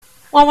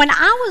Well, when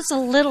I was a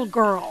little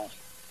girl,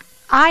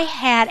 I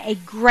had a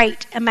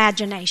great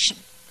imagination.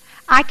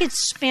 I could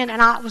spend,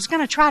 and I was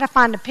going to try to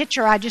find a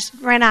picture, I just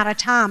ran out of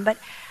time, but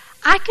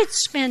I could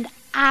spend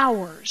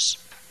hours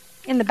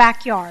in the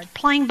backyard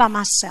playing by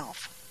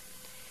myself.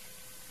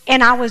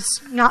 And I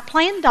was not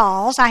playing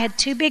dolls. I had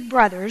two big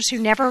brothers who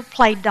never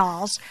played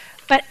dolls,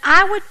 but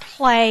I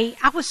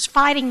was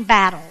fighting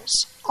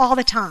battles all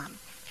the time.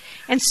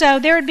 And so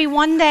there would be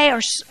one day,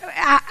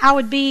 I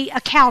would be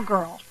a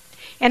cowgirl.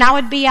 And I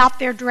would be out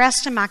there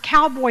dressed in my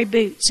cowboy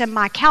boots and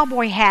my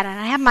cowboy hat, and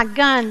I had my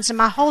guns and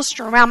my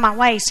holster around my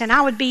waist, and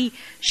I would be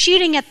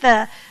shooting at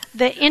the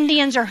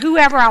Indians or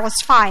whoever I was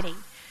fighting.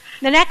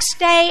 The next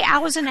day, I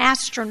was an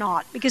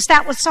astronaut because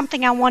that was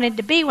something I wanted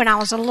to be when I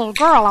was a little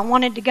girl. I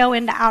wanted to go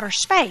into outer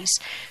space.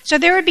 So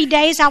there would be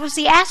days I was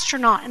the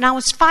astronaut, and I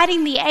was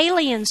fighting the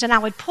aliens, and I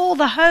would pull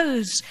the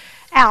hose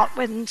out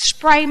and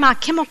spray my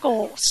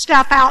chemical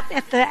stuff out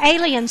at the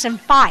aliens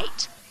and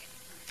fight.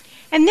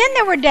 And then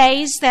there were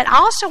days that I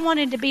also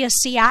wanted to be a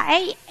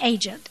CIA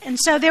agent. And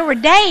so there were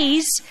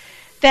days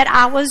that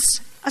I was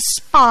a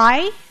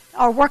spy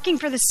or working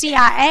for the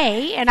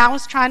CIA, and I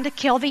was trying to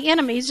kill the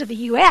enemies of the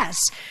U.S.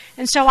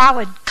 And so I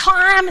would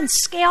climb and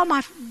scale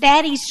my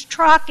daddy's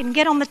truck and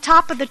get on the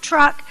top of the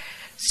truck,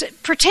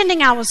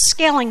 pretending I was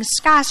scaling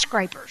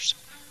skyscrapers.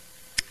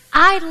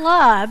 I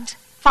loved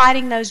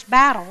fighting those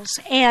battles,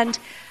 and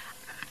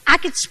I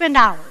could spend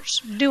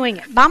hours doing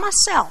it by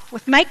myself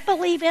with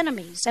make-believe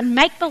enemies and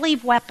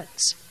make-believe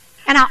weapons.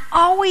 And I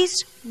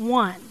always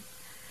won.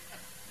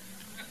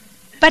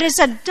 But as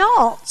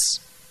adults,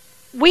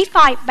 we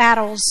fight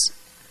battles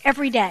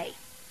every day.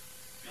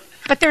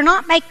 But they're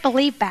not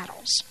make-believe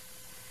battles.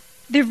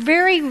 They're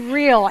very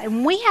real,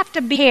 and we have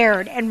to be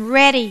prepared and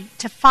ready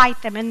to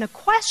fight them. And the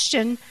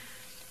question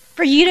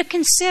for you to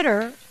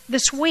consider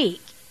this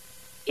week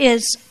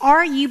is,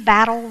 are you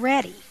battle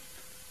ready?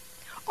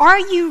 Are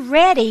you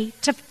ready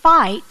to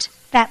fight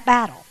that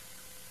battle?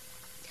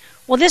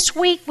 Well, this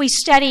week we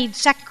studied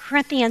 2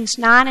 Corinthians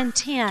 9 and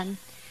 10.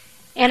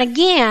 And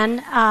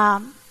again,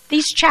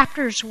 these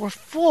chapters were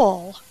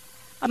full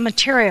of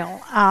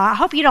material. I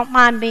hope you don't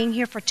mind being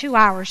here for 2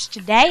 hours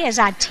today as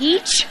I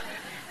teach.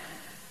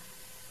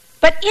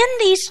 But in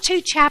these two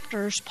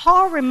chapters,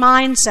 Paul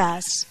reminds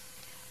us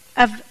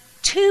of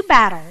two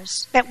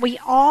battles that we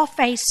all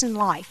face in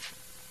life.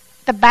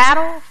 The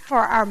battle for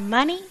our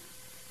money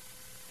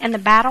and the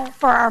battle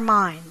for our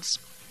minds.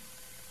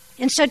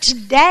 And so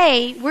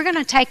today, we're going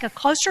to take a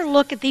closer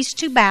look at these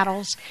two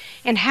battles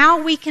and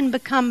how we can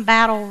become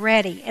battle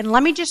ready. And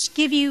let me just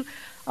give you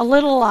a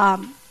little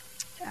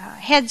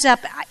heads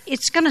up.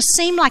 It's going to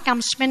seem like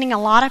I'm spending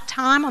a lot of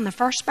time on the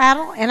first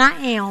battle, and I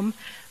am,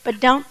 but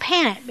don't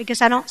panic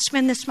because I don't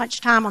spend this much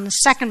time on the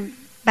second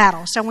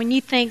battle. So when you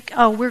think,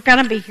 oh, we're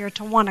going to be here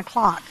till 1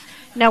 o'clock.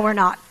 No, we're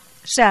not.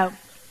 So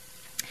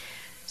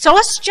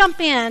let's jump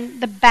in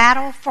the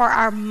battle for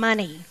our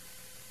money.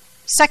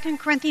 2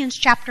 Corinthians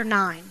chapter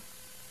 9.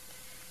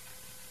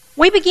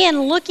 We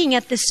began looking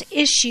at this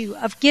issue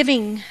of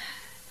giving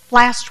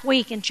last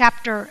week in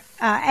chapter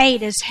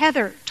 8 as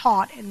Heather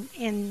taught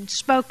and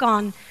spoke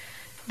on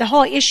the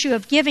whole issue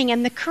of giving.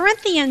 And the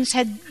Corinthians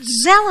had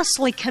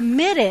zealously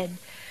committed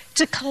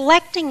to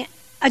collecting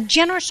a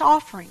generous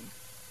offering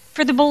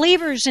for the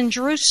believers in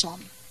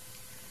Jerusalem.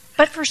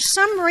 But for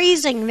some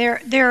reason,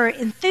 their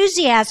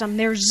enthusiasm,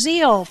 their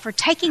zeal for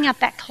taking up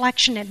that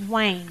collection had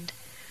waned.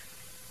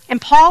 And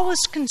Paul was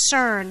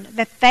concerned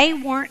that they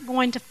weren't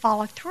going to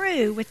follow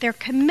through with their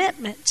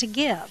commitment to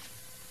give.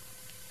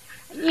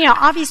 You know,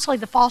 obviously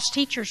the false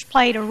teachers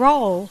played a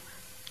role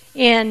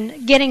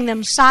in getting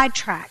them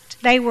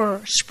sidetracked. They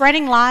were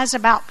spreading lies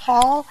about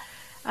Paul,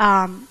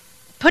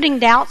 putting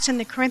doubts in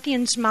the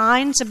Corinthians'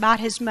 minds about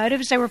his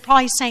motives. They were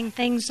probably saying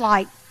things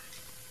like,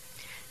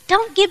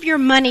 don't give your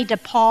money to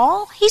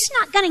Paul. He's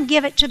not going to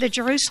give it to the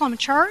Jerusalem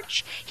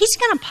church. He's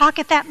going to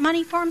pocket that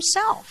money for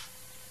himself.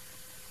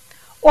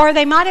 Or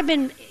they might have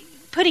been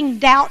putting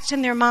doubts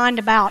in their mind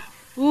about,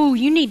 ooh,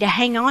 you need to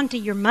hang on to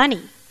your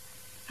money.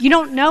 You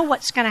don't know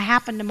what's going to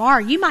happen tomorrow.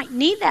 You might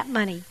need that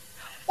money.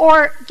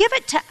 Or give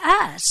it to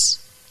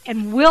us,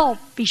 and we'll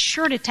be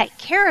sure to take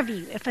care of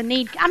you if a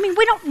need. I mean,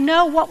 we don't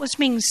know what was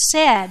being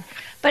said,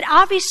 but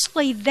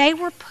obviously they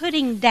were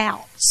putting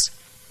doubts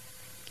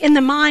in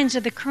the minds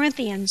of the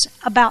Corinthians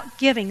about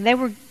giving. They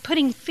were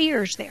putting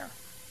fears there.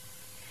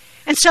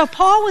 And so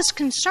Paul was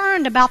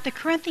concerned about the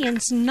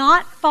Corinthians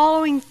not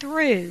following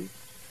through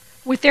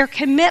with their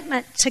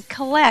commitment to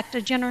collect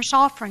a generous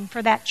offering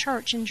for that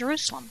church in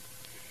Jerusalem.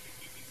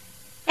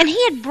 And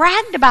he had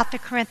bragged about the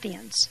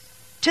Corinthians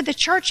to the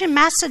church in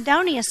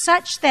Macedonia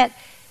such that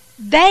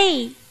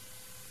they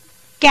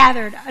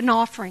gathered an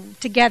offering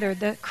together.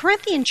 The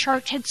Corinthian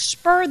church had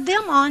spurred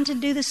them on to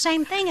do the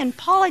same thing, and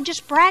Paul had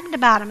just bragged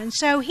about them. And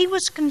so he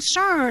was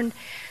concerned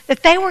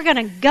that they were going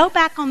to go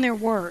back on their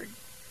word,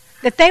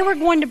 that they were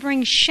going to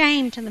bring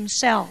shame to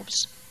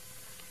themselves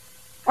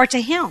or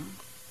to him,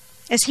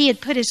 as he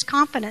had put his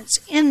confidence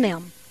in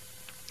them.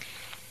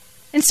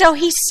 And so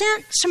he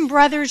sent some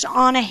brothers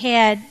on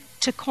ahead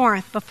to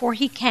Corinth before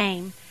he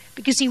came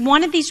because he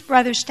wanted these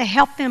brothers to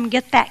help them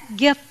get that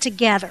gift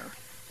together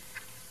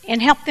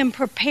and help them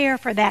prepare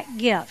for that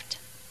gift.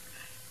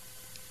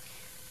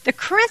 The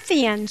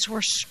Corinthians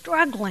were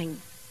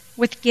struggling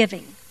with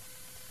giving,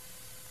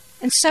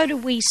 and so do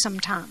we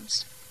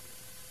sometimes.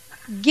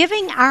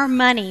 Giving our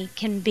money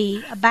can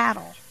be a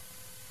battle.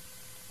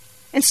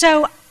 And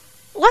so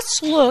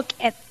let's look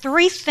at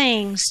 3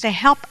 things to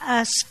help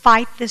us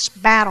fight this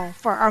battle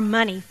for our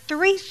money.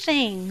 3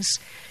 things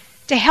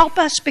to help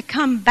us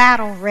become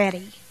battle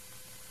ready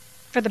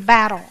for the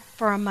battle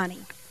for our money.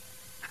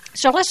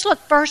 So let's look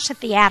first at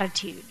the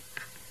attitude.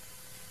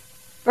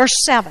 Verse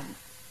 7.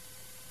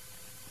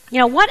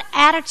 What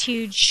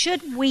attitude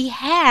should we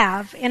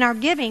have in our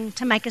giving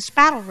to make us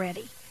battle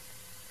ready?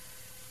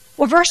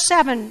 Well, verse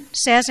 7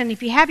 says, and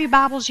if you have your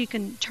Bibles, you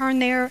can turn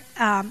there.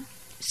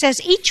 Says,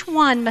 each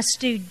one must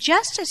do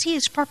just as he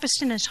has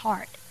purposed in his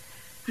heart,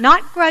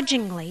 not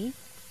grudgingly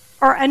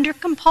or under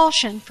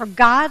compulsion, for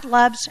God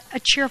loves a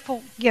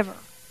cheerful giver.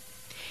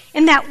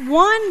 In that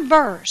one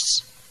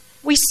verse,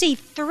 we see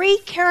 3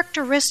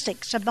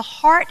 characteristics of the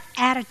heart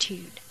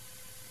attitude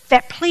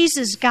that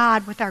pleases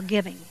God with our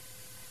giving.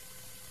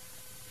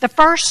 The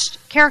first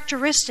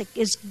characteristic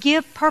is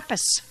give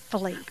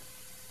purposefully.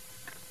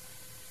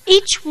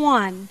 Each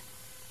one,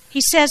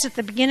 he says at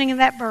the beginning of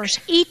that verse,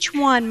 each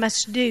one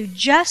must do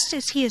just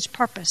as he has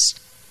purposed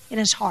in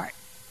his heart.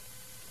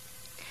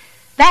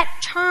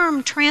 That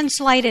term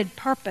translated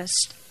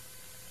purposed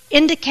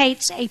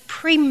indicates a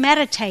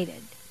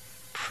premeditated,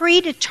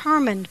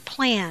 predetermined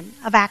plan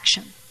of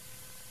action.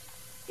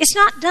 It's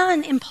not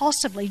done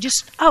impulsively,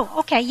 just,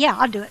 I'll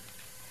do it.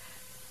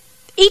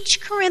 Each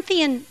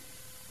Corinthian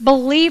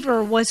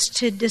believer was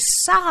to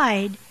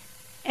decide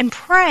and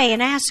pray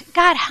and ask,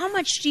 God, how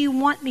much do you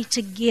want me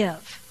to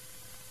give?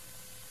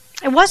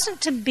 It wasn't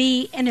to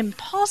be an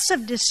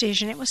impulsive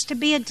decision. It was to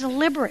be a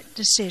deliberate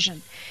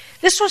decision.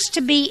 This was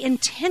to be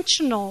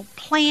intentional,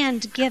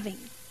 planned giving.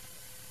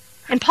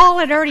 And Paul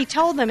had already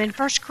told them in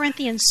 1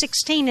 Corinthians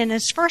 16, in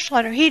his first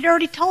letter, he had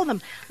already told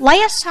them, lay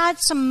aside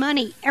some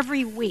money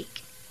every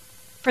week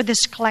for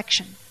this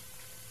collection.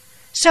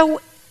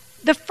 So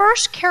the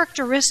first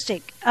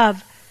characteristic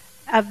of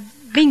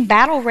being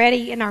battle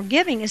ready in our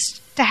giving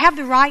is to have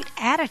the right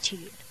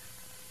attitude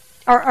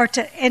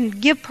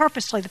and give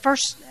purposely. The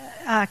first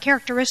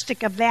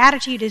characteristic of the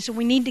attitude is that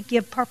we need to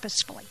give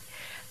purposefully.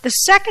 The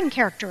second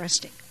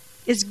characteristic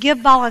is give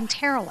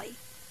voluntarily.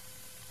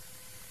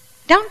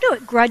 Don't do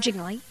it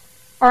grudgingly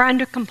or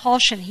under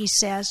compulsion, he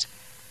says.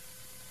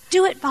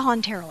 Do it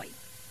voluntarily.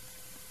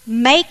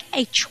 Make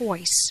a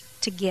choice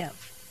to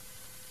give.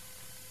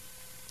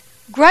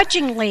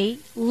 Grudgingly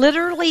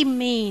literally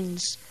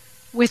means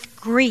with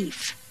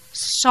grief,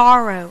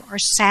 sorrow, or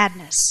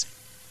sadness.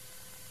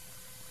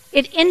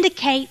 It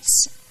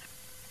indicates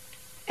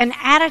an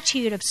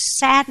attitude of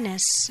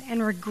sadness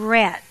and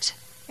regret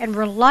and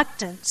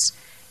reluctance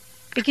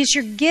because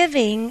you're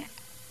giving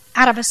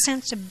out of a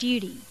sense of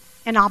duty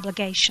and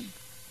obligation,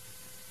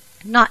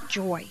 not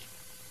joy.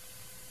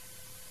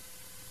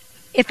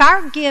 If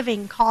our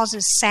giving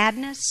causes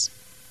sadness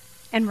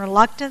and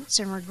reluctance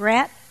and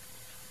regret,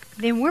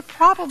 then we're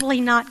probably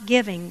not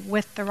giving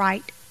with the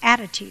right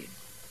attitude.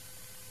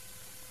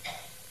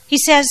 He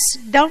says,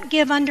 don't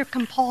give under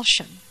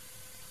compulsion.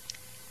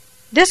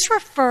 This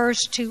refers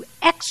to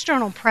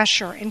external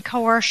pressure and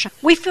coercion.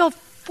 We feel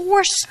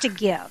forced to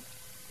give.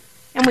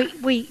 And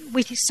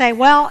we say,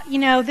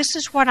 this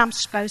is what I'm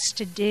supposed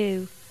to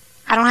do.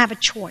 I don't have a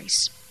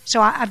choice.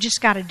 So I've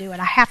just got to do it.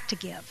 I have to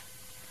give.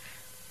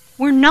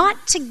 We're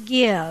not to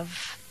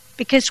give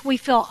because we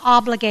feel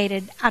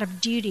obligated out of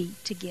duty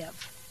to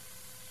give.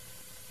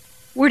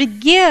 We're to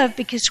give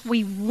because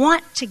we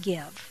want to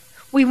give.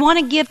 We want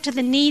to give to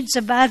the needs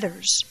of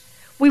others.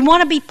 We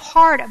want to be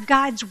part of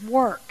God's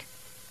work.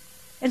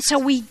 And so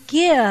we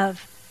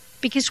give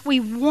because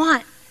we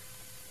want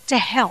to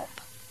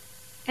help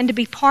and to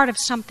be part of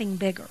something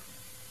bigger.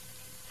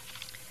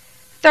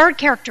 Third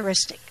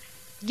characteristic,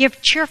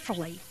 give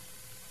cheerfully.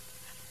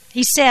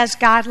 He says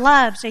God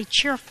loves a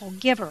cheerful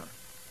giver.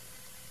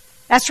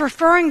 That's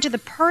referring to the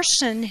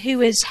person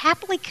who is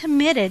happily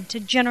committed to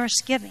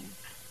generous giving.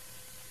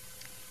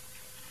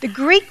 The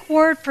Greek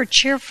word for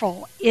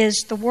cheerful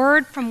is the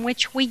word from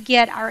which we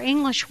get our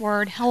English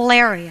word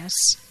hilarious.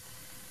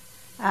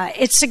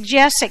 It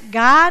suggests that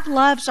God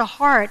loves a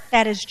heart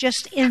that is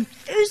just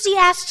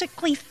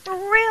enthusiastically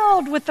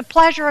thrilled with the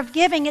pleasure of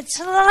giving. It's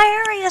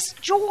hilarious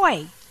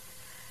joy.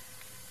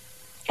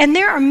 And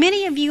there are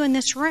many of you in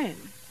this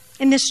room,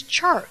 in this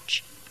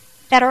church,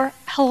 that are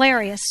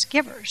hilarious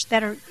givers.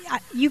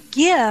 You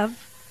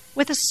give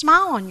with a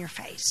smile on your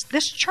face.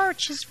 This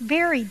church is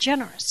very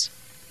generous.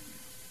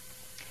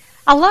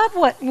 I love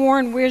what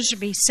Warren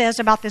Wiersbe says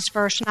about this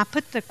verse, and I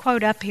put the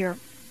quote up here.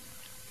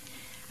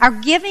 Our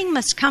giving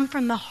must come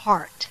from the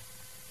heart,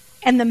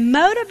 and the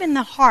motive in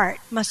the heart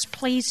must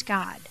please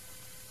God.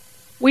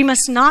 We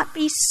must not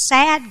be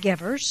sad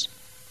givers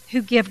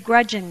who give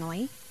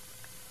grudgingly,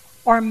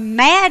 or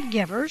mad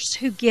givers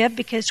who give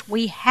because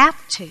we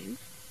have to,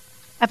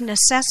 of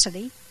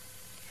necessity.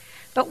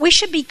 But we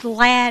should be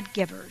glad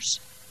givers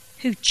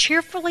who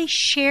cheerfully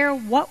share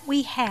what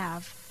we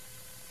have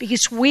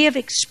because we have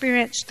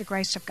experienced the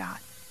grace of God.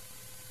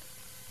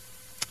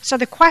 So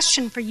the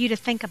question for you to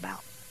think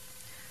about,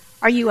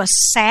 are you a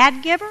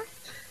sad giver?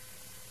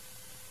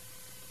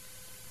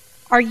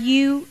 Are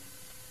you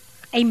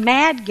a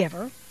mad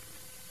giver?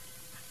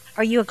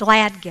 Are you a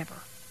glad giver?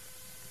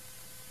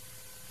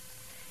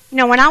 You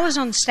know, when I was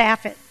on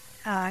staff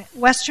at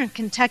Western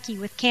Kentucky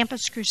with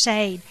Campus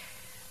Crusade,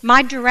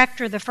 my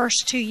director the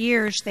first 2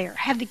 years there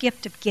had the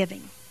gift of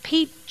giving.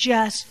 Pete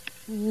just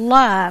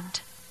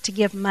loved to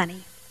give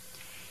money.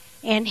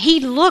 And he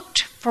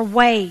looked for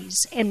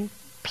ways and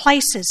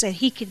places that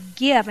he could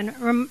give.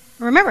 And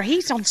remember,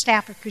 he's on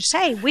staff at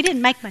Crusade. We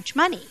didn't make much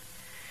money.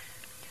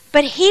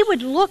 But he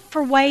would look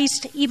for ways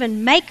to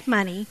even make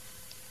money,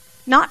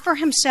 not for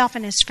himself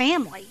and his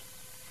family.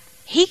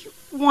 He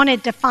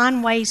wanted to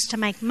find ways to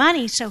make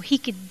money so he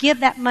could give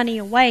that money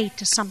away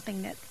to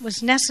something that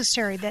was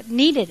necessary, that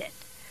needed it.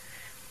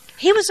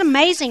 He was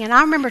amazing, and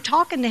I remember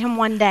talking to him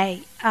one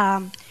day,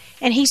 and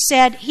he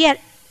said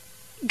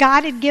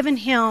God had given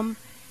him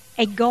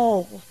a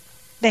goal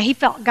that he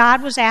felt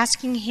God was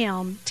asking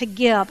him to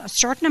give a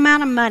certain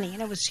amount of money,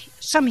 and it was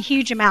some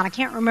huge amount. I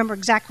can't remember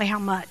exactly how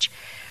much.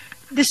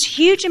 This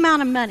huge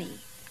amount of money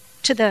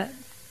to the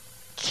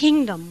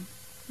kingdom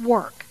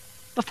work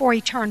before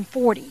he turned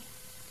 40.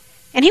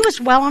 And he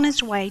was well on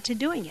his way to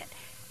doing it.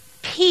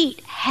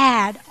 Pete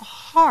had a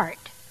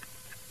heart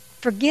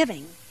for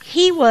giving.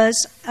 He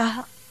was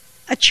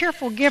a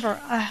cheerful giver,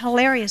 a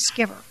hilarious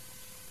giver.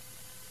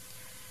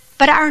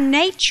 But our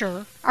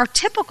nature, our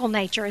typical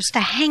nature, is to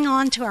hang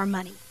on to our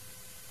money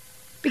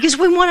because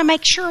we want to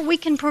make sure we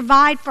can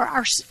provide for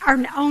our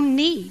own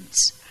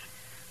needs.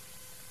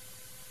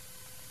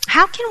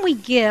 How can we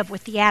give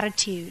with the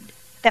attitude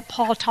that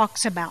Paul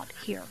talks about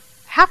here?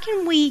 How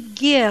can we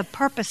give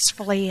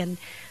purposefully and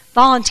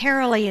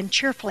voluntarily and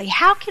cheerfully?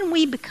 How can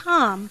we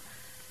become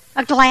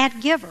a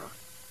glad giver?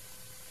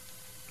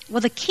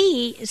 Well, the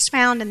key is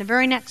found in the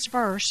very next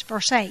verse,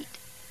 verse 8,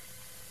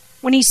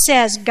 when he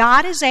says,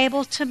 God is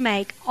able to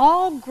make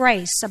all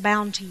grace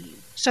abound to you,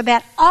 so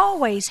that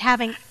always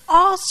having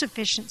all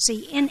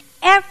sufficiency in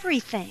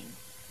everything,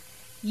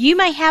 you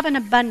may have an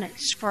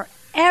abundance for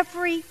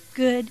every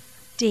good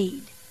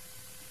deed.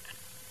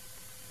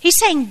 He's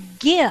saying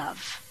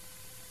give,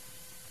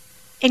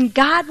 and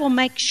God will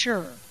make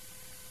sure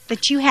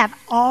that you have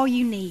all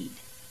you need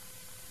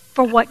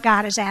for what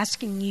God is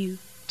asking you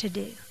to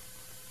do.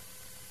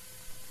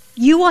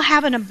 You will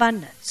have an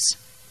abundance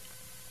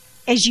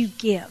as you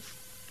give.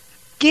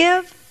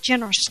 Give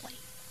generously.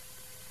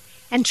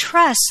 And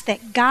trust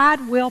that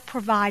God will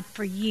provide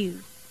for you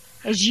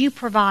as you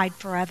provide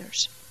for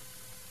others.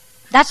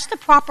 That's the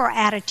proper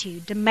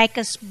attitude to make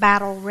us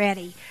battle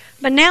ready.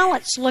 But now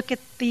let's look at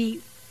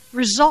the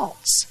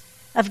results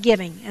of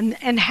giving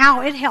and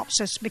how it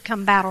helps us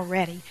become battle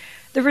ready.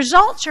 The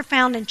results are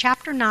found in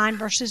chapter 9,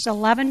 verses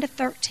 11 to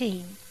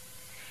 13.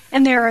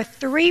 And there are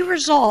 3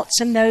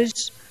 results in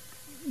those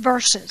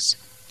verses.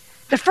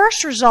 The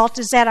first result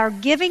is that our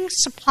giving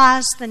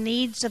supplies the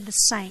needs of the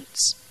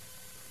saints.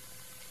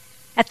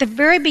 At the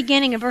very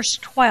beginning of verse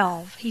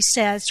 12, he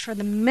says, for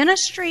the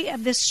ministry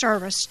of this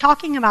service,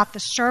 talking about the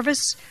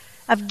service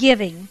of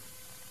giving,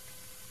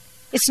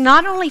 it's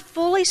not only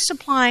fully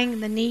supplying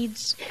the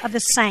needs of the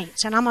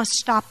saints, and I'm going to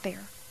stop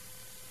there.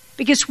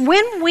 Because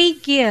when we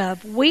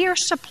give, we are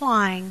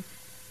supplying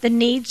the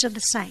needs of the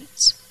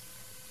saints.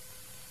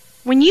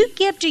 When you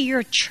give to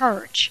your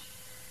church,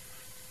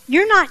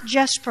 you're not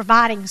just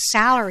providing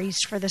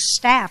salaries for the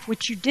staff,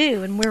 which you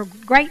do, and we're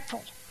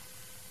grateful.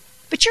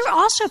 But you're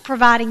also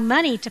providing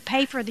money to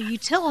pay for the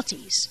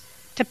utilities,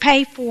 to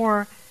pay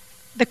for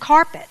the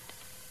carpet,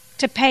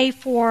 to pay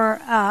for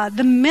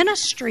the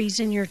ministries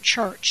in your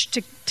church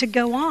to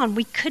go on.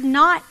 We could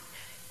not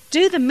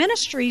do the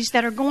ministries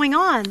that are going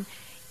on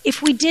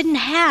if we didn't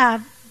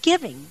have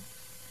giving.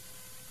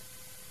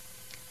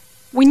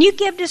 When you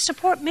give to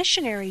support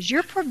missionaries,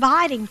 you're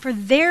providing for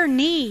their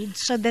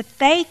needs so that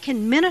they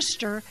can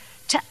minister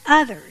to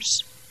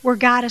others where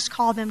God has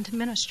called them to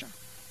minister.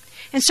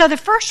 And so the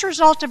first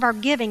result of our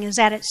giving is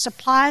that it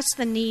supplies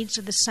the needs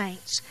of the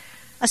saints.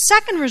 A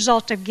second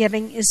result of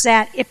giving is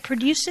that it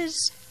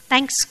produces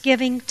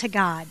thanksgiving to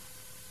God.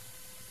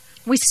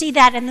 We see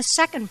that in the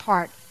second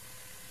part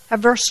of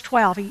verse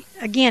 12.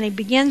 He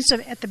begins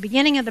at the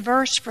beginning of the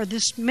verse, for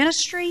this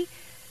ministry,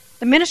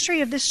 the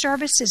ministry of this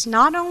service is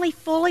not only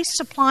fully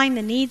supplying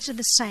the needs of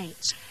the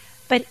saints,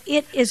 but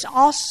it is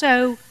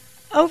also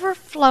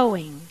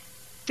overflowing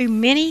through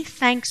many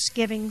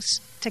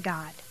thanksgivings to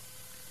God.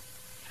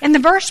 In the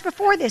verse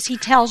before this, he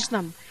tells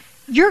them,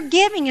 your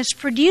giving is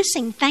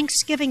producing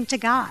thanksgiving to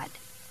God.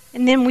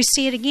 And then we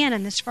see it again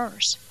in this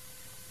verse.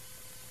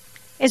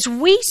 As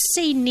we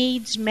see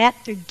needs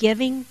met through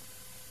giving,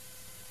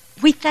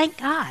 we thank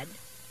God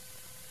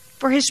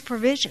for His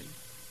provision.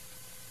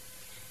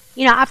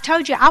 You know, I've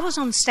told you, I was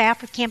on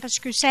staff with Campus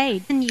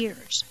Crusade 10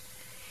 years.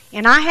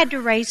 And I had to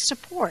raise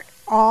support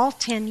all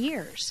 10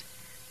 years.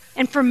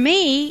 And for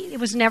me, it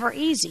was never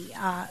easy.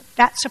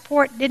 That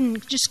support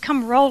didn't just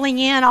come rolling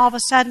in all of a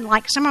sudden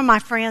like some of my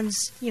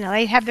friends,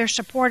 they have their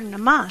support in a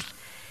month.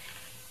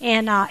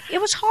 And it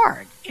was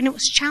hard and it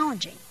was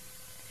challenging.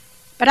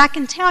 But I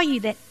can tell you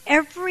that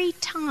every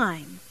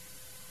time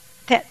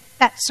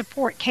that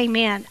support came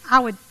in, I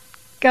would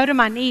go to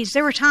my knees.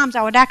 There were times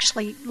I would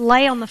actually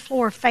lay on the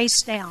floor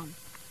face down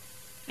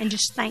and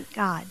just thank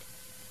God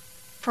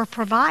for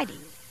providing.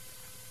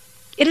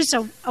 It is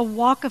a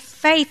walk of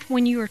faith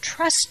when you are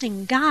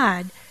trusting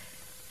God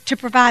to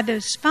provide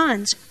those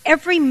funds.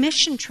 Every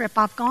mission trip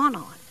I've gone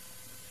on,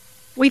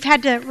 we've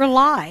had to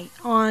rely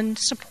on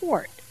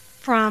support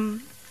from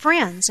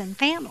friends and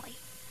family.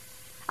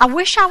 I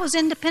wish I was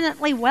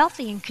independently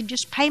wealthy and could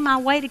just pay my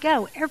way to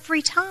go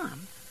every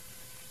time.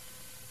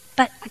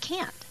 But I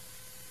can't.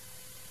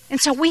 And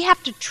so we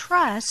have to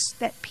trust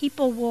that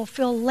people will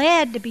feel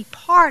led to be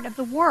part of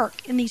the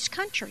work in these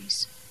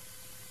countries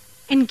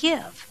and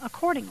give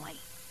accordingly.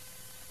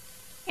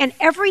 And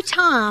every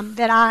time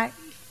that I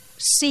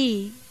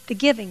see the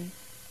giving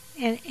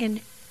and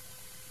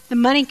the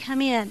money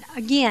come in,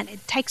 again,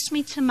 it takes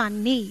me to my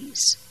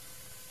knees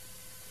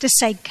to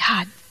say,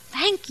 God,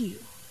 thank you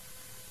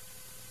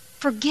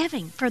for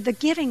giving, for the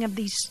giving of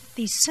these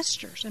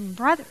sisters and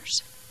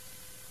brothers.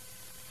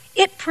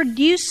 It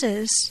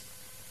produces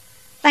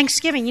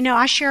Thanksgiving.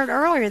 I shared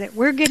earlier that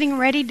we're getting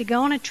ready to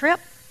go on a trip.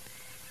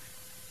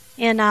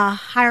 In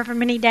however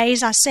many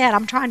days I said,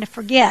 I'm trying to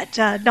forget.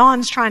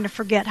 Dawn's trying to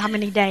forget how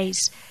many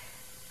days.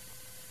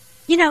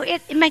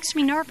 It makes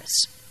me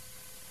nervous.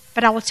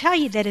 But I will tell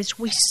you that as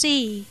we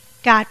see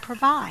God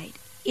provide,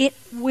 it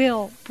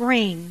will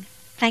bring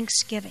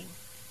thanksgiving.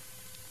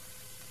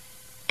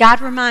 God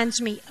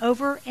reminds me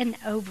over and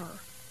over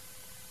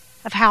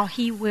of how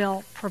He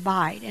will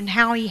provide and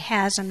how He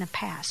has in the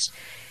past.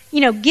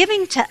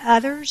 Giving to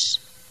others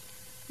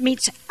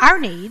meets our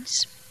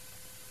needs.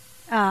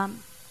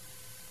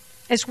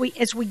 As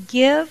we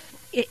give,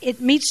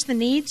 it meets the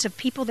needs of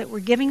people that we're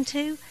giving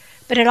to,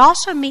 but it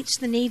also meets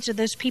the needs of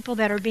those people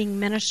that are being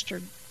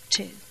ministered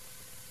to.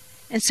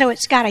 And so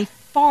it's got a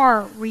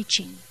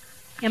far-reaching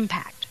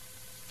impact.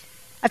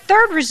 A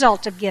third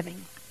result of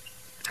giving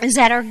is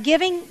that our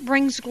giving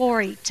brings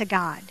glory to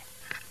God.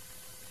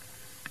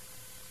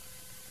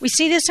 We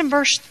see this in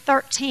verse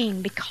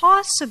 13.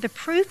 Because of the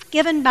proof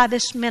given by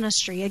this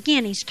ministry,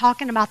 again, he's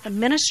talking about the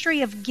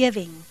ministry of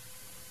giving,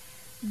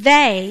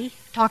 they,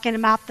 talking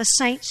about the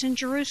saints in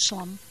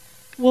Jerusalem,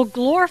 will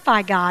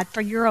glorify God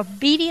for your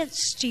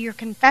obedience to your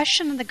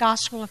confession of the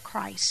gospel of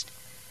Christ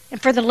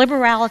and for the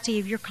liberality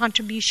of your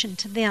contribution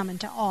to them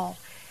and to all.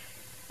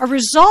 A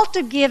result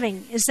of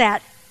giving is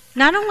that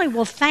not only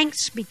will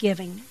thanks be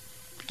given,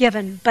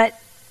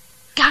 but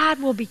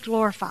God will be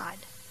glorified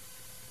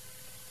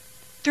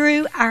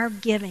through our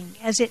giving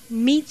as it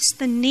meets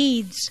the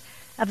needs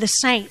of the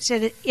saints.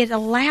 It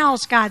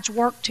allows God's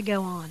work to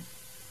go on.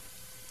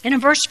 And in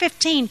verse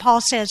 15,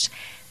 Paul says,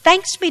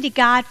 "Thanks be to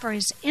God for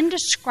His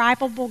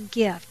indescribable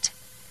gift."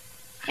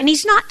 And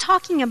he's not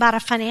talking about a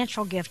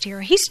financial gift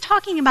here. He's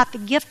talking about the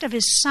gift of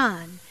His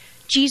Son,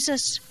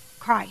 Jesus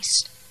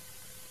Christ.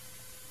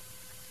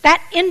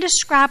 That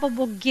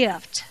indescribable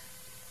gift,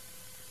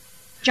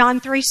 John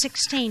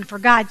 3:16, "For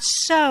God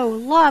so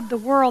loved the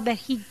world that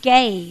He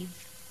gave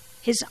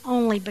His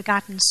only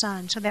begotten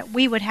Son, so that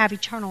we would have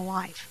eternal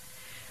life."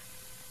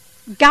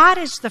 God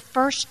is the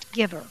first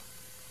giver,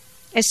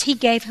 as He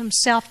gave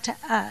Himself to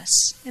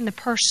us in the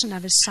person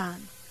of His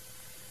Son.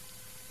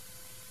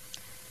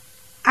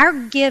 Our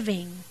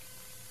giving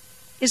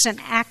is an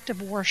act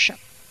of worship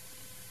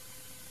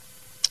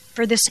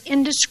for this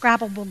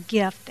indescribable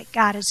gift that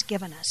God has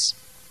given us.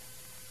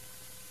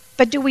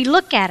 But do we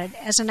look at it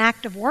as an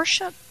act of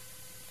worship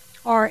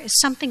or as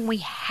something we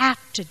have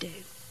to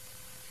do?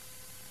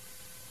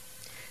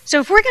 So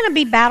if we're going to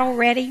be battle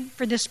ready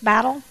for this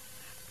battle,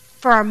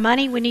 for our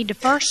money, we need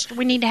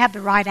to have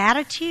the right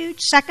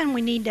attitude. Second,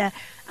 we need to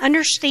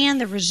understand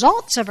the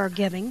results of our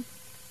giving.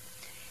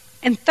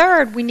 And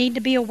third, we need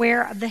to be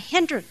aware of the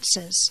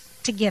hindrances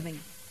to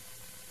giving.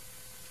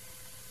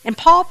 And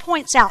Paul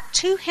points out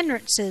two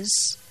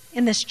hindrances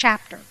in this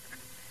chapter.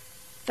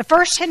 The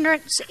first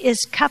hindrance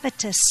is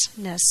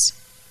covetousness.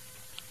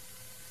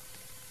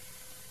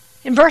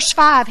 In verse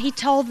 5, he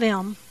told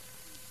them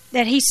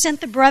that he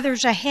sent the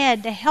brothers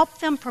ahead to help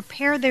them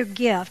prepare their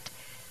gift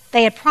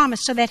they had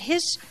promised, so that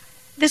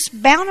this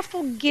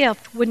bountiful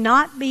gift would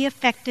not be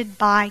affected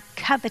by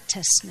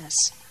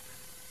covetousness.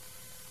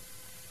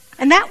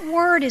 And that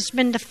word has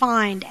been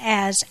defined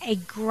as a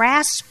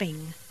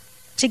grasping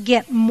to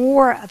get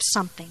more of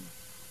something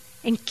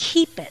and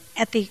keep it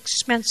at the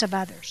expense of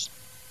others.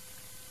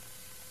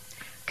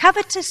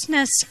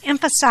 Covetousness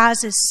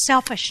emphasizes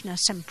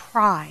selfishness and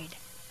pride.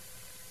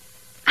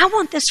 I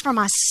want this for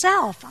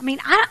myself. I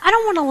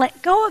don't want to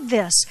let go of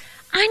this.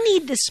 I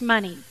need this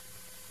money.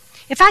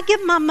 If I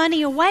give my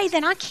money away,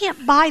 then I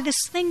can't buy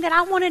this thing that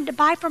I wanted to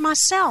buy for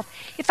myself.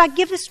 If I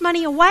give this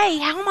money away,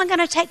 how am I going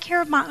to take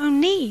care of my own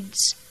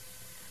needs?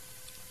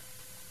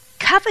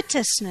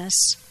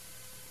 Covetousness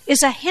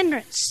is a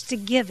hindrance to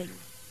giving.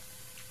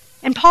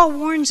 And Paul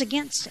warns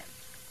against it.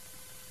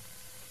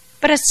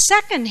 But a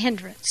second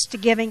hindrance to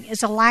giving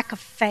is a lack of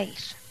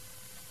faith.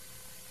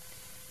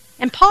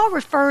 And Paul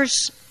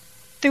refers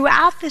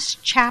throughout this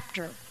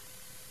chapter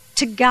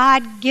to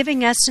God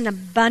giving us an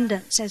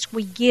abundance as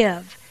we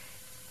give.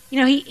 You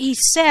know, he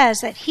says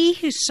that he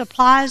who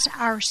supplies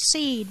our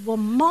seed will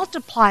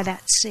multiply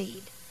that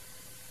seed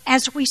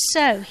as we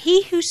sow.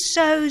 He who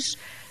sows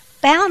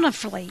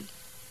bountifully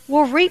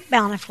will reap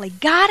bountifully.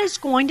 God is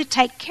going to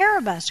take care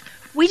of us.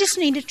 We just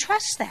need to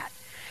trust that.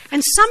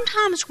 And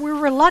sometimes we're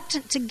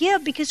reluctant to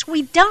give because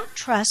we don't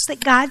trust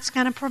that God's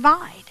going to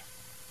provide.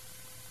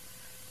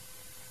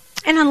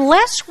 And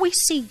unless we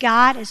see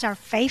God as our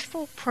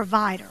faithful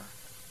provider,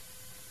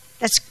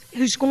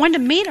 who's going to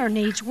meet our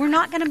needs, we're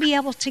not going to be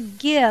able to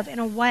give in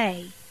a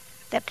way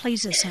that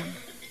pleases Him.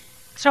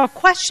 So a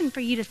question for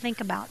you to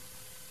think about.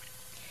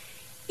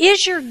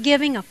 Is your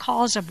giving a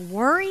cause of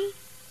worry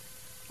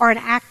or an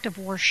act of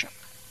worship?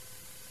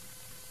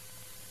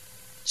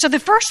 So the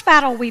first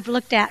battle we've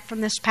looked at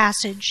from this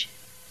passage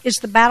is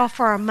the battle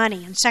for our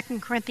money in 2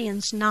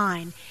 Corinthians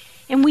 9.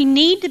 And we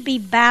need to be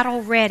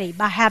battle ready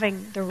by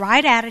having the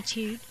right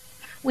attitude.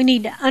 We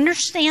need to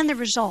understand the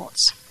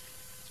results.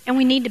 And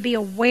we need to be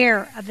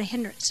aware of the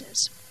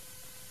hindrances.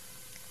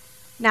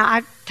 Now,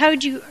 I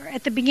told you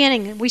at the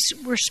beginning,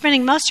 we're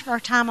spending most of our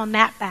time on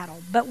that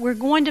battle. But we're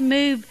going to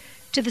move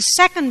to the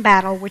second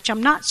battle, which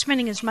I'm not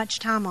spending as much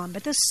time on.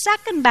 But the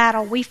second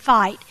battle we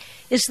fight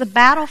is the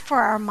battle for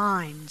our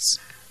minds.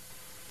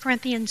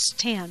 Corinthians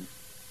 10.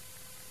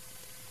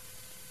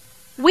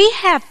 We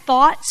have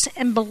thoughts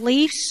and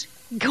beliefs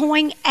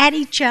going at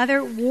each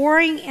other,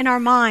 warring in our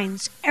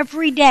minds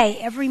every day,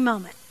 every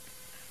moment.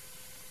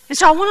 And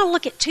so I want to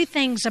look at two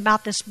things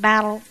about this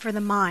battle for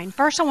the mind.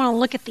 First, I want to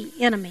look at the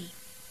enemy.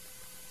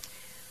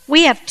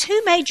 We have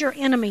two major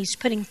enemies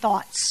putting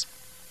thoughts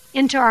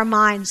into our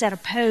minds that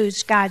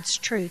oppose God's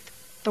truth: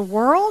 the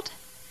world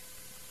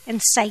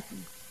and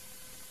Satan.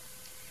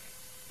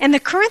 And the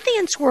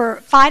Corinthians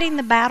were fighting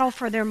the battle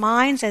for their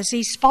minds as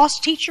these false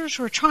teachers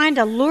were trying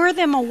to lure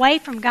them away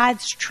from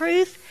God's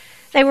truth.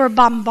 They were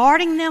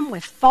bombarding them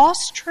with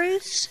false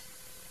truths.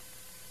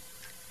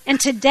 And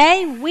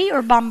today we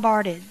are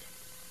bombarded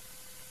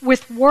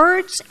with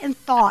words and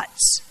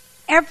thoughts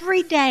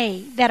every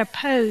day that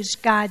oppose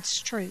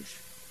God's truth.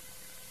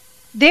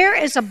 There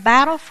is a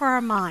battle for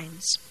our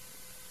minds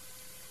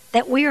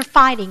that we are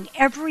fighting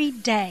every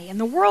day. And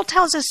the world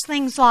tells us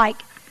things like,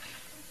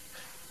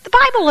 the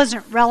Bible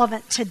isn't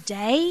relevant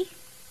today.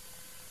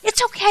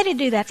 It's okay to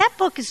do that. That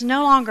book is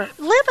no longer...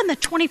 Live in the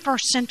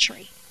 21st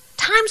century.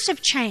 Times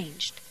have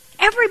changed.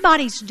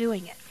 Everybody's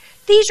doing it.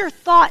 These are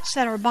thoughts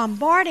that are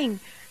bombarding,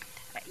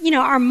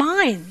 our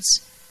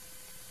minds.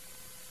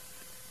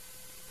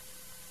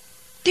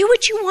 Do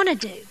what you want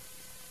to do.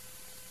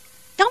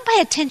 Don't pay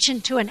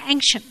attention to an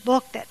ancient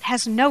book that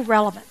has no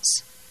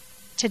relevance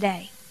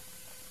today.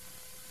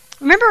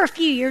 Remember a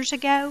few years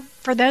ago,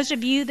 for those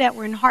of you that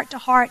were in Heart to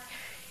Heart,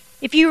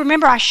 if you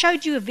remember, I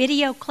showed you a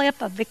video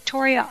clip of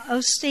Victoria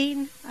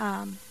Osteen,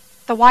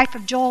 the wife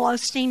of Joel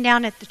Osteen,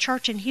 down at the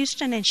church in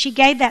Houston, and she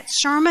gave that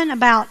sermon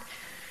about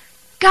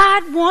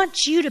God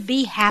wants you to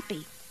be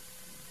happy.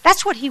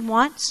 That's what He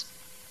wants.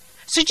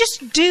 So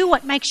just do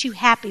what makes you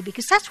happy,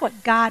 because that's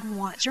what God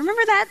wants.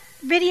 Remember that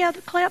video,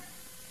 the clip?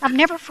 I've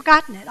never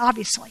forgotten it,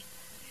 obviously.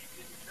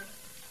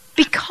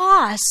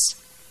 Because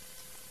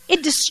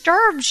it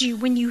disturbs you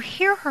when you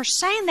hear her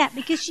saying that,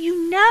 because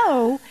you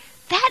know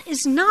that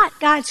is not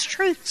God's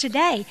truth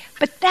today.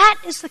 But that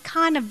is the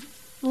kind of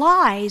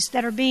lies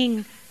that are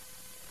being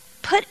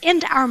put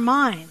into our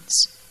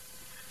minds.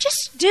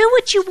 Just do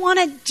what you want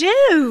to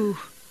do.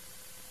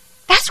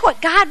 That's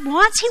what God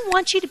wants. He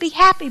wants you to be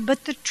happy.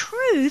 But the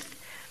truth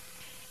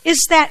is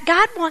that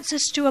God wants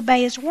us to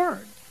obey His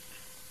word.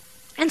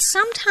 And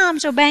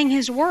sometimes obeying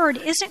His word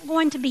isn't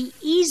going to be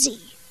easy.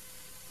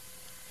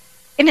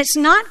 And it's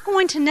not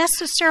going to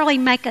necessarily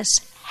make us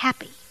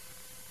happy.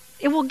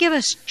 It will give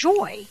us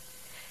joy.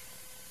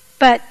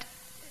 But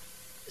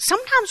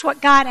sometimes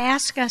what God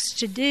asks us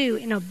to do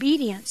in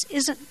obedience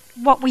isn't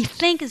what we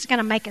think is going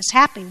to make us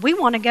happy. We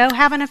want to go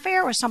have an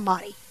affair with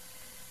somebody.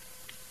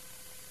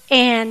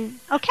 And,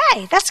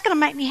 okay, that's going to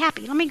make me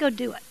happy. Let me go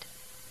do it.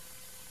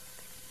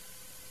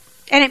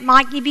 And it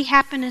might give you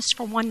happiness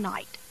for one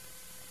night.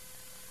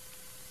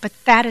 But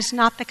that is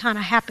not the kind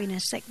of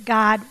happiness that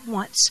God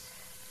wants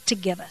to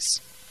give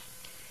us.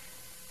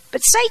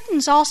 But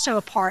Satan's also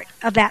a part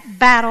of that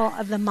battle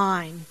of the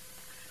mind,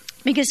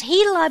 because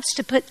he loves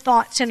to put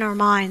thoughts in our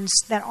minds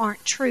that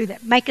aren't true,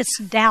 that make us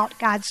doubt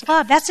God's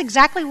love. That's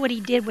exactly what he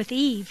did with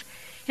Eve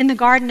in the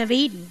Garden of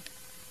Eden.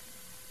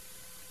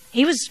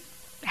 He was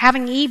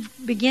having Eve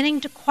beginning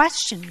to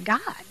question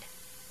God.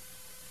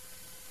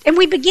 And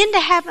we begin to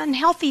have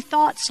unhealthy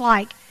thoughts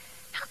like,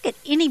 how could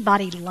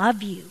anybody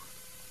love you?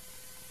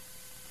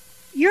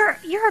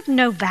 You're of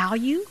no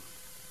value.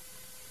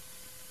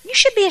 You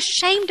should be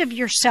ashamed of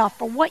yourself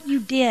for what you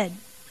did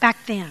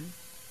back then,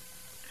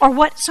 or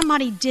what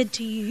somebody did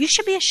to you. You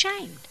should be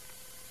ashamed.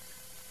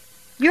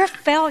 You're a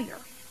failure.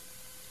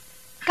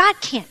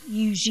 God can't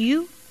use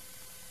you.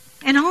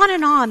 And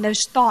on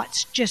those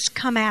thoughts just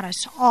come at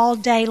us all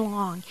day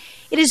long.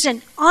 It is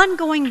an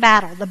ongoing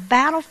battle, the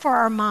battle for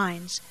our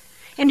minds.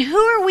 And who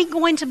are we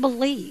going to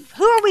believe?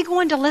 Who are we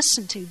going to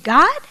listen to?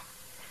 God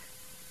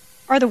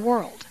or the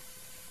world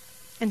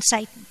and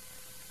Satan?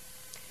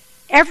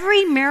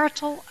 Every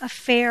marital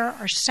affair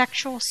or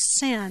sexual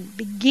sin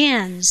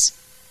begins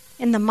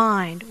in the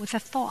mind with a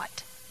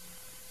thought.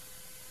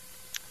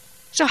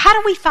 So how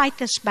do we fight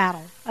this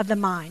battle of the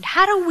mind?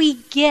 How do we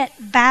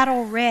get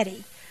battle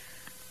ready?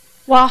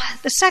 Well,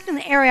 the second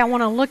area I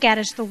want to look at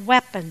is the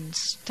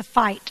weapons to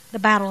fight the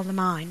battle of the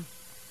mind.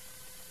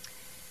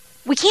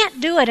 We can't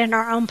do it in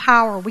our own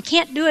power. We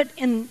can't do it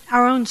in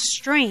our own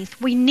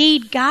strength. We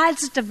need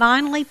God's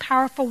divinely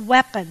powerful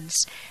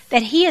weapons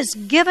that He has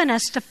given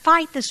us to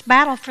fight this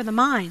battle for the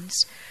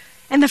minds.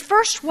 And the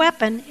first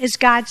weapon is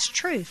God's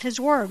truth, His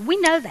Word. We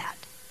know that.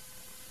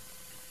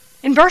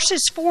 In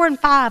verses 4 and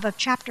 5 of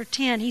chapter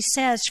 10, He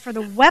says, "For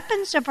the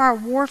weapons of our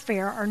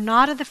warfare are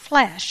not of the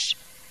flesh,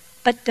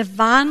 but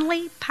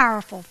divinely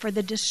powerful for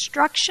the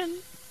destruction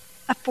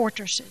of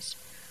fortresses.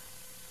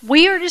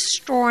 We are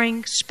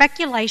destroying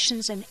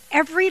speculations and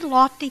every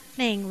lofty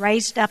thing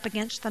raised up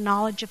against the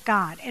knowledge of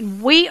God.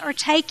 And we are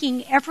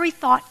taking every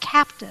thought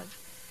captive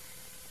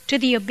to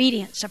the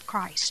obedience of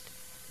Christ."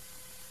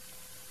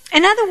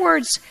 In other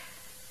words,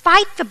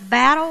 fight the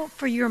battle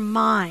for your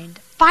mind.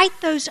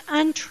 Fight those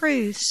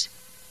untruths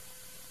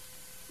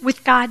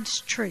with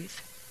God's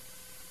truth.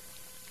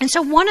 And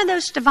so one of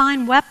those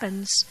divine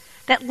weapons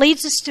that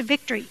leads us to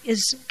victory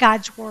is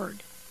God's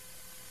Word.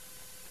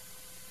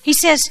 He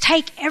says,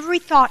 take every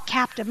thought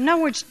captive. In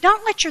other words,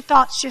 don't let your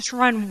thoughts just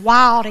run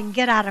wild and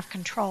get out of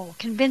control,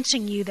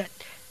 convincing you that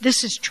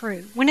this is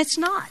true, when it's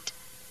not.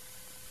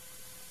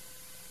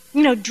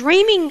 You know,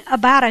 dreaming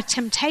about a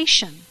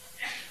temptation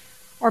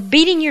or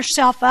beating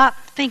yourself up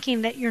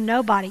thinking that you're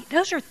nobody,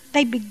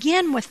 they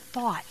begin with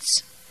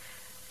thoughts.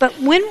 But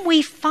when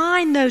we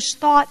find those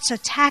thoughts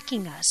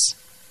attacking us,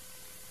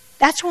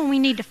 that's when we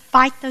need to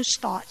fight those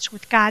thoughts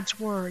with God's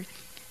Word.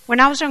 When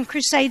I was on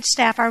crusade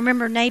staff, I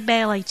remember Nay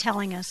Bailey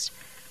telling us,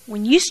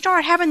 when you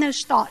start having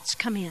those thoughts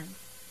come in,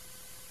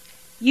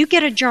 you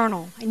get a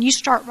journal and you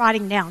start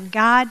writing down,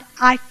 God,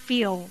 I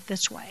feel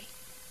this way.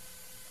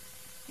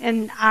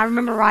 And I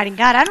remember writing,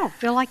 God, I don't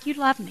feel like you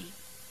love me.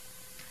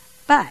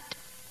 But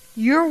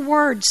your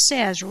Word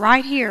says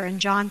right here in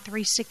John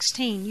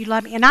 3:16, you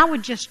love me. And I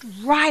would just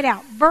write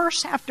out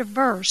verse after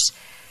verse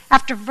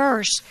after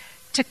verse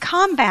to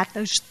combat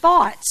those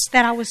thoughts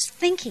that I was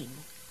thinking.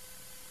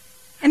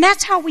 And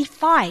that's how we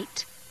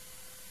fight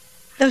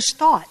those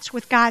thoughts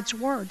with God's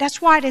Word.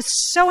 That's why it is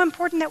so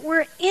important that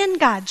we're in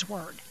God's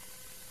Word.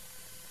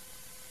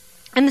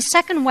 And the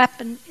second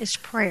weapon is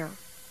prayer.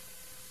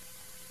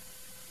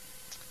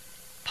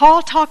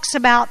 Paul talks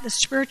about the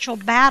spiritual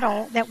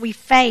battle that we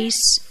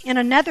face in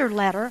another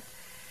letter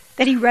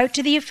that he wrote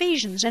to the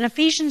Ephesians. In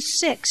Ephesians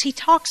 6, he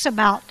talks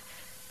about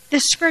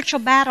this spiritual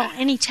battle,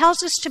 and he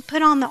tells us to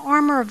put on the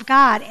armor of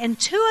God. And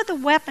two of the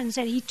weapons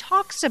that he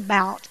talks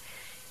about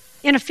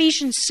in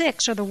Ephesians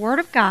 6 are the Word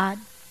of God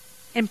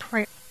and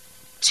prayer.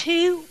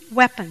 Two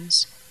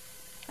weapons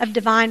of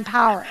divine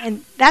power.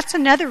 And that's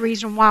another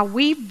reason why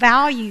we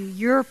value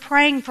your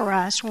praying for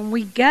us when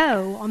we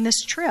go on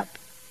this trip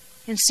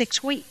in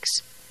 6 weeks.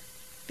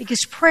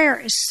 Because prayer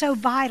is so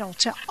vital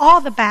to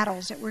all the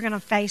battles that we're going to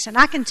face. And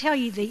I can tell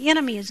you the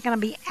enemy is going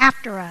to be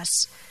after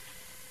us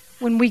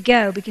when we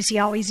go, because he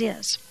always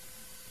is.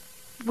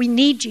 We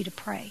need you to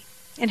pray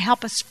and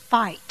help us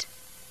fight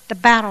the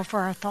battle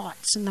for our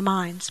thoughts and the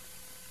minds.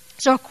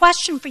 So a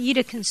question for you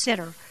to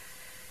consider.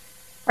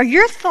 Are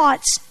your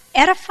thoughts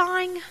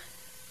edifying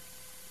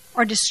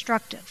or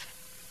destructive?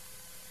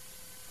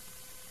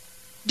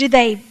 Do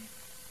they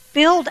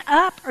build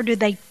up or do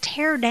they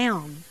tear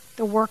down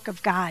the work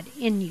of God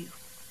in you?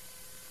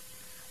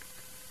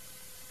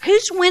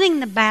 Who's winning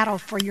the battle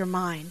for your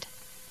mind?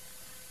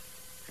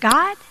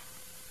 God?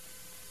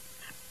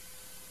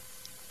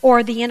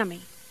 Or the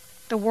enemy,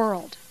 the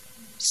world,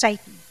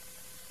 Satan?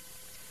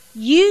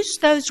 Use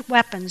those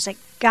weapons that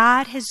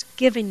God has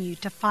given you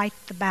to fight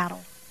the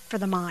battle for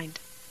the mind.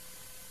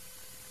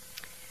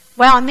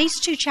 Well, in these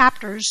 2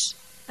 chapters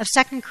of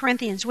 2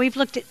 Corinthians, we've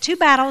looked at 2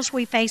 battles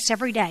we face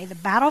every day. The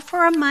battle for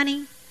our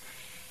money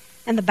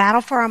and the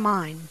battle for our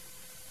mind.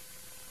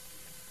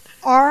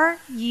 Are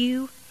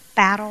you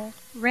battle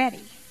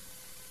ready?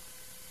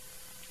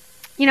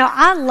 You know,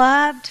 I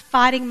loved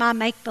fighting my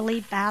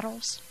make-believe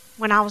battles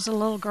when I was a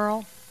little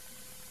girl.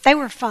 They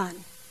were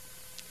fun.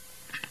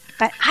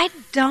 But I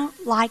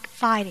don't like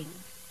fighting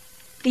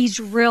these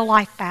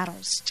real-life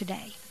battles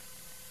today.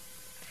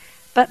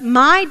 But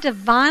my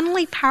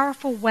divinely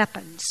powerful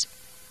weapons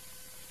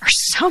are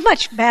so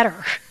much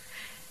better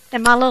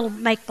than my little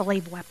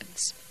make-believe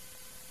weapons.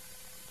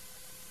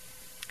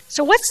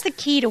 So what's the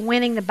key to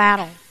winning the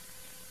battle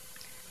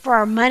for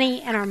our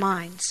money and our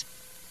minds?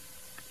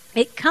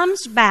 It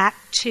comes back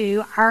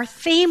to our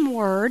theme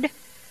word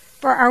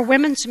for our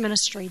women's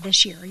ministry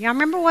this year. Y'all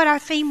remember what our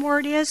theme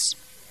word is?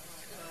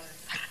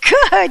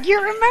 Good,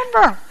 you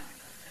remember.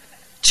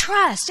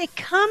 Trust. It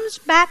comes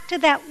back to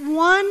that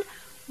one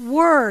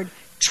word,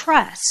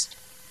 trust.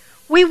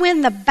 We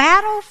win the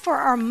battle for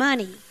our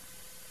money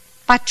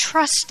by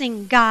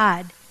trusting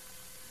God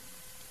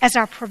as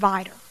our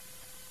provider.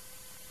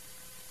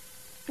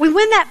 We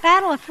win that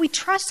battle if we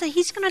trust that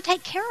He's going to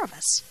take care of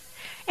us.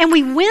 And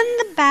we win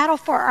the battle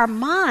for our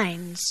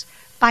minds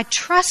by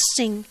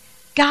trusting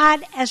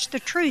God as the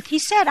truth. He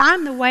said,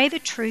 I'm the way, the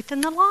truth,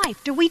 and the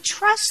life. Do we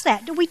trust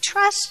that? Do we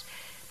trust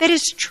that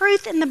His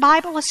truth in the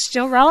Bible is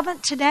still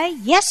relevant today?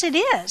 Yes, it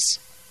is.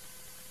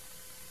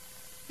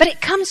 But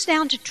it comes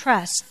down to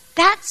trust.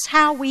 That's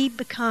how we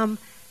become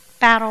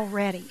battle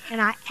ready.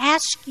 And I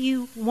ask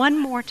you one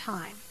more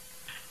time,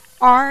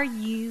 are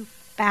you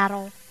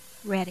battle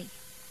ready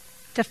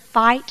to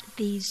fight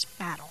these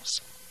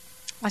battles?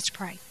 Let's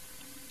pray.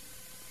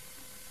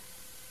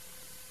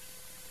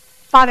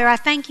 Father, I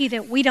thank you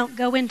that we don't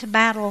go into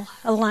battle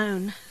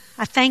alone.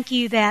 I thank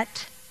you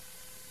that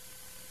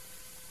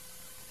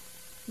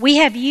we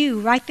have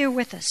you right there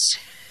with us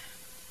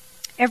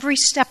every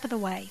step of the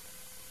way.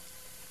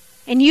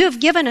 And you have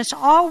given us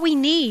all we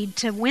need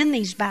to win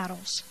these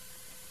battles,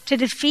 to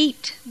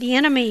defeat the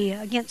enemy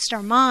against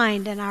our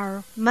mind and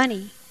our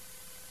money.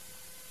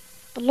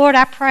 But Lord,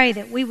 I pray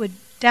that we would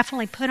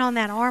definitely put on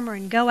that armor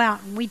and go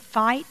out and we'd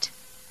fight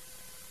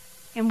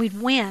and we'd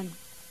win.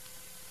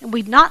 And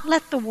we'd not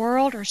let the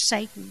world or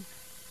Satan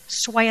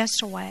sway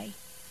us away.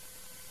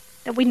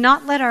 That we'd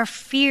not let our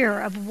fear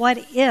of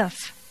what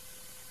if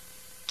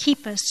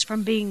keep us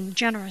from being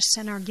generous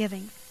in our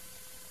giving.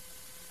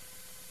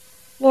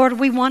 Lord,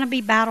 we want to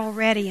be battle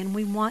ready and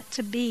we want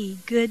to be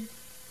good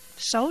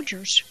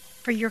soldiers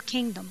for your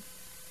kingdom.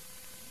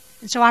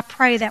 And so I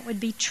pray that would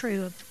be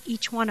true of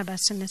each one of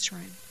us in this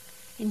room.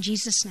 In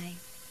Jesus' name,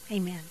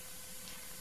 amen.